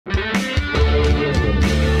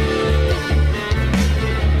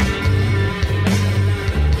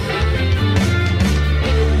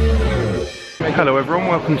Hello everyone,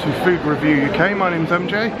 welcome to Food Review UK. My name's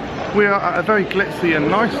MJ. We are at a very glitzy and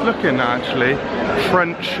nice looking, actually,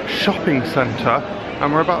 French shopping centre,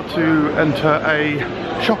 and we're about to enter a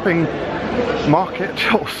shopping market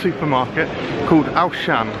or supermarket called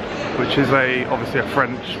Auchan, which is obviously a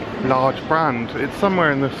French large brand. It's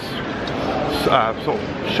somewhere in this sort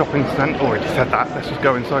of shopping centre. Already said that. Let's just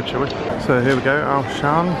go inside, shall we? So here we go,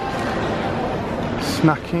 Auchan.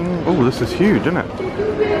 Snacking. Oh, this is huge, isn't it?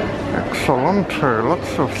 Excellent.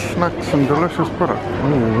 Lots of snacks and delicious products.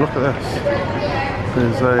 Oh, look at this.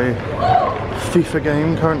 There's a FIFA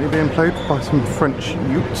game currently being played by some French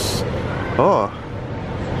youths. Oh.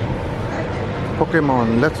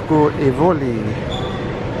 Pokemon, let's go Evoli.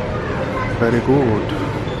 Very good.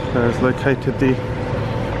 There's located the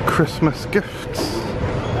Christmas gifts.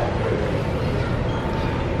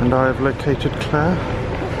 And I have located Claire.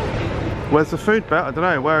 Where's the food bit? I don't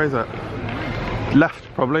know, where is it? Left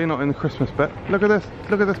probably, not in the Christmas bit. Look at this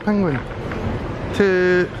penguin.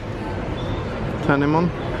 Turn him on.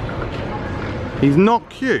 He's not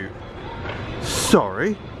cute.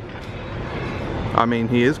 Sorry. I mean,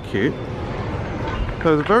 he is cute.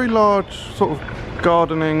 There's a very large sort of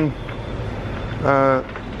gardening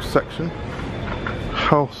section.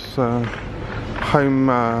 House, home,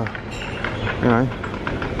 you know.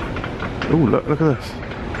 Ooh, look at this.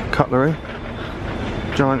 Cutlery,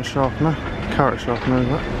 giant sharpener, carrot sharpener, is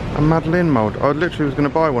that? A Madeleine mould. I literally was going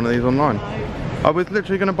to buy one of these online. I was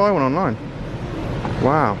literally going to buy one online.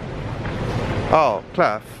 Wow. Oh,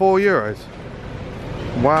 Claire, €4.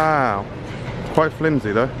 Wow. Quite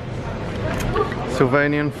flimsy though.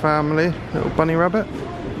 Sylvanian family, little bunny rabbit.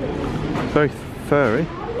 Very furry.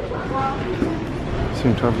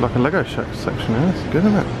 Seem to have like a Lego section here. It's good,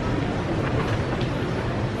 isn't it?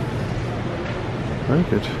 Very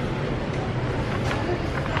good.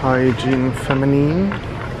 Hygiene feminine.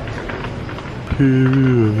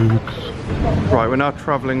 Pigs. Right, we're now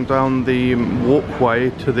travelling down the walkway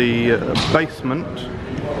to the basement,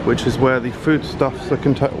 which is where the foodstuffs are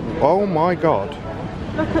contained. Oh my god.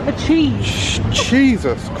 Look at the cheese.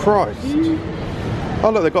 Jesus Christ. Oh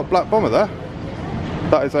look, they've got Black Bomber there.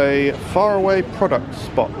 That is a faraway product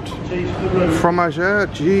spot.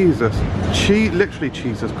 Fromagère, Jesus. Literally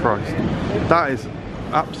Jesus Christ. That is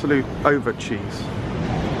absolute over cheese.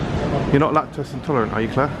 You're not lactose intolerant, are you,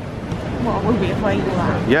 Claire? Well, I would be afraid of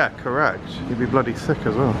that. Yeah, correct. You'd be bloody sick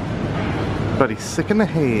as well. Bloody sick in the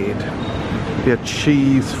head. You'd be a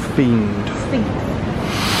cheese fiend.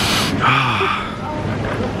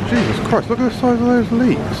 Jesus Christ, look at the size of those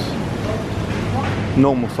leeks.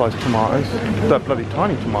 Normal sized tomatoes. They're bloody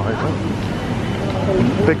tiny tomatoes,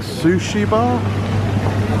 huh? Big sushi bar.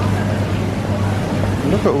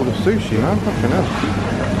 Look at all the sushi, man. Fucking hell.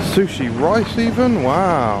 Sushi rice even?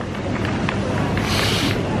 Wow.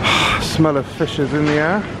 Smell of fishes in the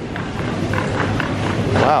air.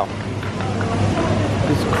 Wow.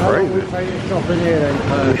 It's crazy.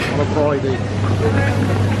 On a Friday.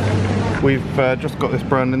 We've just got this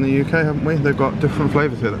brand in the UK, haven't we? They've got different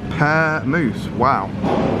flavours here. Pear mousse. Wow.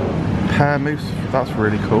 Pear mousse. That's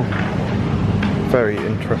really cool. Very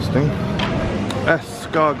interesting.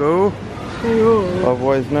 Escargot.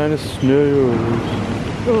 Otherwise known as snails.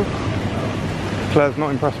 Claire's not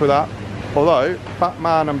impressed with that. Although,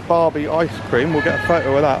 Batman and Barbie ice cream, we'll get a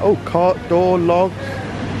photo of that. Oh, cart door logs.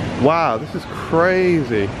 Wow, this is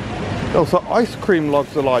crazy. Oh, so ice cream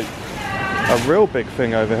logs are like a real big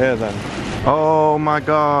thing over here then. Oh my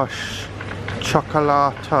gosh.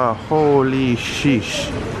 Chocolata. Holy sheesh.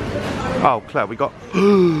 Oh, Claire, we got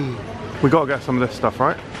to get some of this stuff,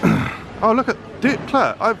 right? Oh, look at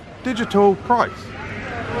Claire. Digital price.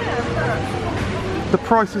 The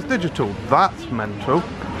price is digital. That's mental.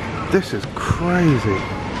 This is crazy.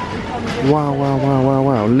 Wow, wow, wow, wow,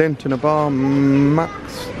 wow. Lint in a bar,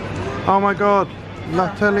 max. Oh my god.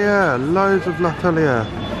 L'Atelier. Loads of L'Atelier.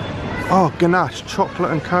 Oh, ganache.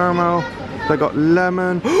 Chocolate and caramel. They got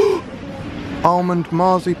lemon. Almond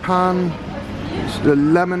marzipan. The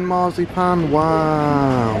lemon marzipan.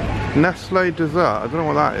 Wow. Nestle dessert. I don't know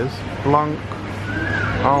what that is. Blanc.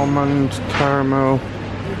 Almond, caramel,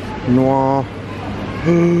 noir.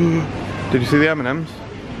 Did you see the M&Ms?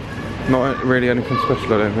 Not really anything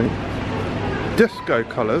special, I don't think. Disco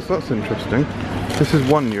colours, that's interesting. This is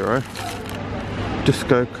 €1.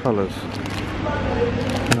 Disco colours.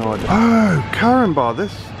 No idea. Oh, Carambar,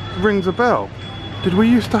 this rings a bell. Did we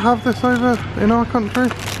used to have this over in our country?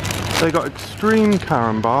 They got extreme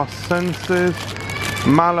Carambar, senses,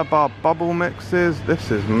 Malabar bubble mixes.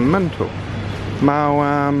 This is mental.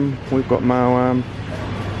 Mawam, we've got Mawam.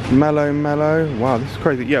 Mellow. Wow, this is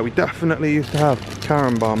crazy. Yeah, we definitely used to have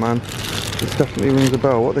Carambar, man. This definitely rings a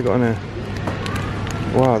bell. What have they got in here?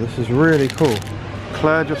 Wow, this is really cool.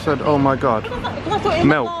 Claire just said, oh my god.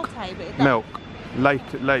 Milk. Latte, but Milk.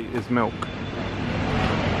 Late is milk.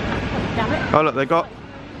 Damn it. Oh look, they got...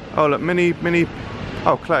 Oh look, mini...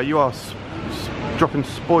 Oh Claire, you are dropping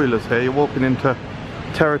spoilers here. You're walking into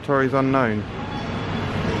territories unknown.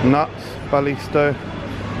 Nuts, Ballisto,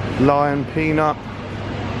 Lion, Peanut.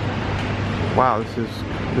 Wow, this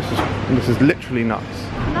is literally nuts.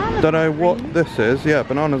 Bananas Don't know aren't what green. this is. Yeah,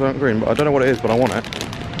 bananas aren't green, but I don't know what it is, but I want it.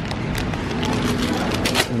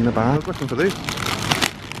 In the bag. I was looking for these.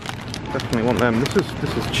 Definitely want them. This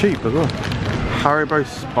is cheap as well. Haribo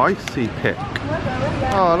Spicy Pick.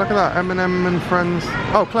 Oh, look at that. M&M and Friends.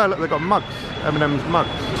 Oh, Claire, look, they've got mugs. M&M's mugs.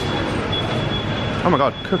 Oh my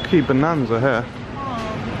god, Cookie Bonanza here.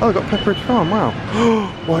 Oh, they've got Pepperidge Farm, wow.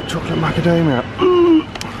 White chocolate macadamia.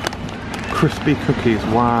 Crispy cookies,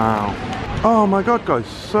 wow. Oh my god, guys,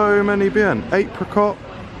 so many bien. Apricot,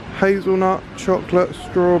 hazelnut, chocolate,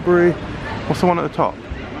 strawberry. What's the one at the top?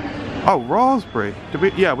 Oh, raspberry. Did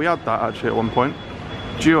we? Yeah, we had that actually at one point.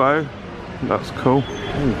 Duo. That's cool.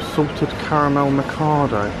 Ooh, salted caramel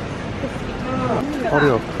Mikado.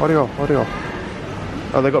 Audio.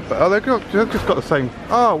 Oh, they've just got the same.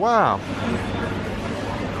 Oh, wow.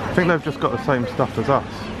 I think they've just got the same stuff as us.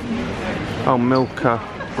 Oh, Milka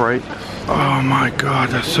breaks. Oh my god,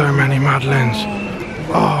 there's so many Madeleines.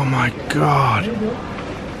 Oh my god.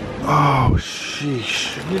 Oh,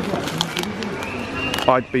 sheesh.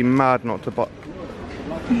 I'd be mad not to buy.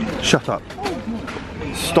 Shut up.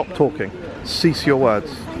 Stop talking. Cease your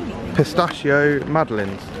words. Pistachio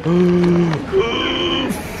Madeleines.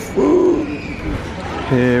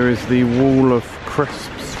 Here is the wall of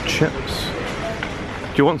crisps, chips.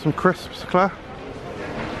 Do you want some crisps, Claire?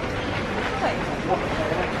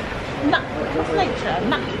 What's nature?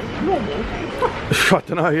 Normal? I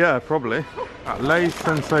don't know, yeah, probably. At Lay's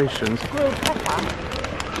Sensations.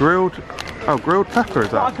 Grilled pepper. Grilled pepper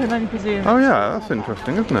is Well, I that? can only presume. Oh yeah, that's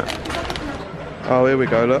interesting, isn't it? Oh, here we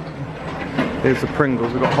go, look. Here's the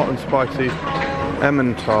Pringles, we've got hot and spicy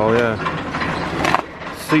Emmental, yeah.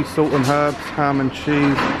 Sea salt and herbs, ham and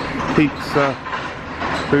cheese, pizza,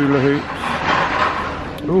 hula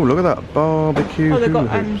hoops. Oh, look at that, barbecue Oh, they've hula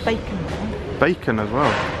got hoops. bacon there. Bacon as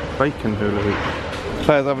well, bacon hula hoops.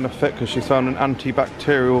 Claire's having a fit because she found an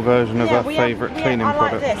antibacterial version of her favourite cleaning I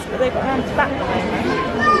product. like this, but they've got an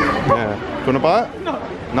antibacterial. Yeah. Do you want to buy it? No.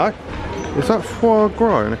 No? Is that foie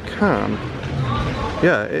gras in a can?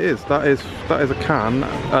 Yeah, it is. That is a can,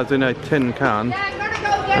 as in a tin can,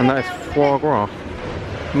 and that is foie gras.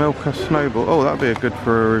 Milka Snowball. Oh, that'd be good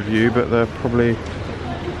for a review, but they're probably.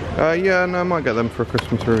 Yeah, no, I might get them for a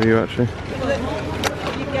Christmas review actually.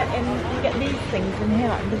 You get these things in here,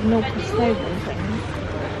 like the milk and snowball things.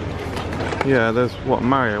 Yeah, there's what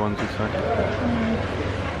Mario ones you say.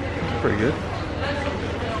 Pretty good.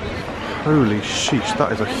 Holy sheesh,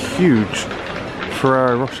 that is a huge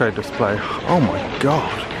Ferrero Rocher display. Oh my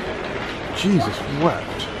god. Jesus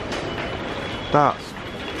wept.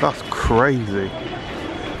 That's crazy.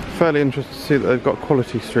 Fairly interested to see that they've got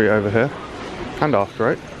Quality Street over here. And After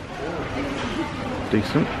 8.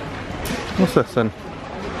 Decent. What's this then?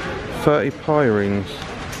 30 Pyrines.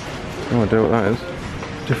 No idea what that is.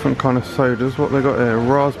 Different kind of sodas. What they got here?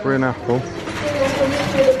 Raspberry and apple.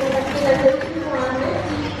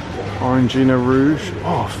 Orangina Rouge.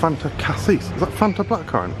 Oh, Fanta Cassis. Is that Fanta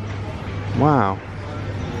Blackcurrant? Wow.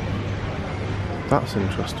 That's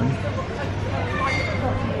interesting.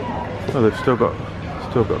 Oh, they've still got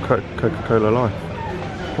Coca-Cola Life.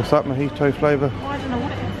 What's that mojito flavour? Oh, I don't know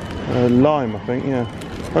what it is. Lime, I think. Yeah.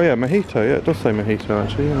 Oh yeah, mojito. Yeah, it does say mojito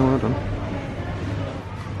actually. Yeah, well done.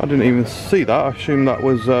 I didn't even see that. I assumed that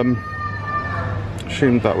was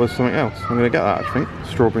something else. I'm gonna get that. I think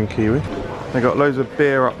strawberry and kiwi. They got loads of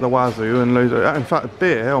beer up the wazoo and loads of, in fact,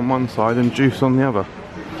 beer on one side and juice on the other.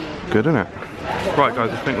 Good, isn't it? Right, guys,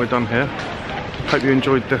 I think we're done here. Hope you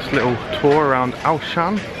enjoyed this little tour around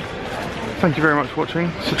Auchan. Thank you very much for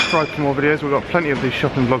watching. Subscribe for more videos. We've got plenty of these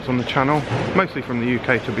shopping vlogs on the channel, mostly from the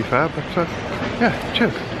UK, to be fair. But yeah,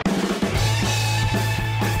 cheers.